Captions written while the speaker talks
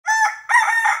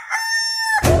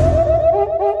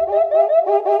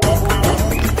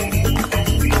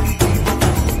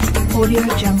Audio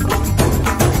Jungle.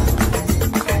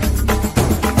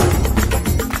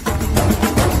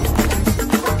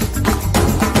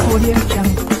 Audio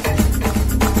Jungle.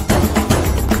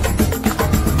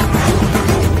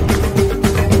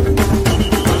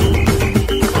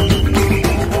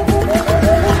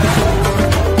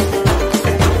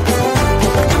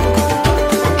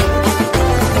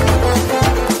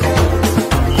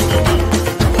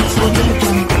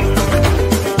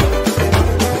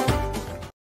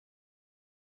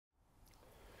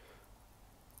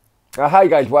 Hi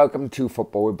guys, welcome to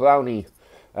Football with Brownie.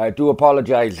 Do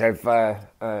apologise, I've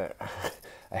a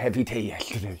heavy day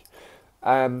yesterday.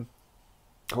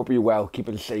 Hope you're well,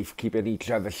 keeping safe, keeping each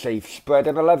other safe,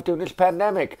 spreading the love during this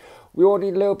pandemic. We all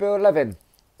need a little bit of loving.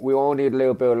 We all need a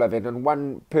little bit of loving, and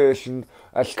one person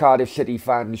as Cardiff City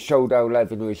fans showed our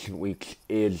love in recent weeks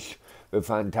is the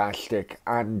fantastic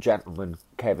and gentleman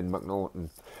Kevin McNaughton.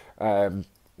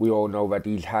 We all know that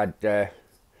he's had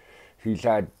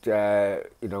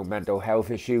mental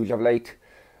health issues of late,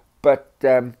 but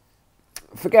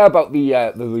forget about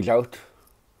the result.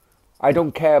 I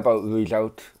don't care about the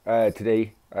result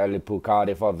today. Liverpool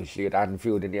Cardiff, obviously at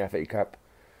Anfield in the FA Cup.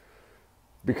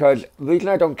 Because the reason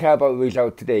I don't care about the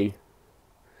result today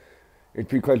is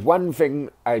because one thing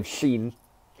I've seen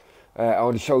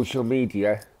on social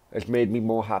media has made me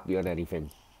more happy than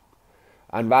anything,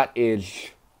 and that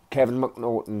is Kevin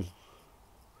McNaughton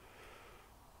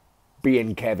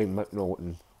being Kevin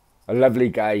McNaughton, a lovely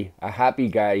guy, a happy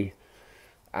guy,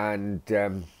 and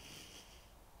the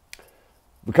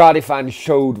Cardiff fans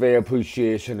showed their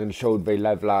appreciation and showed their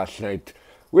love last night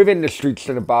within the streets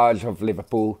and the bars of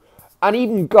Liverpool, and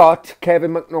even got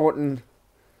Kevin McNaughton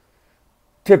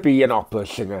to be an opera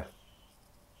singer.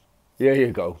 Here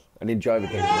you go, and enjoy the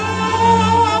game.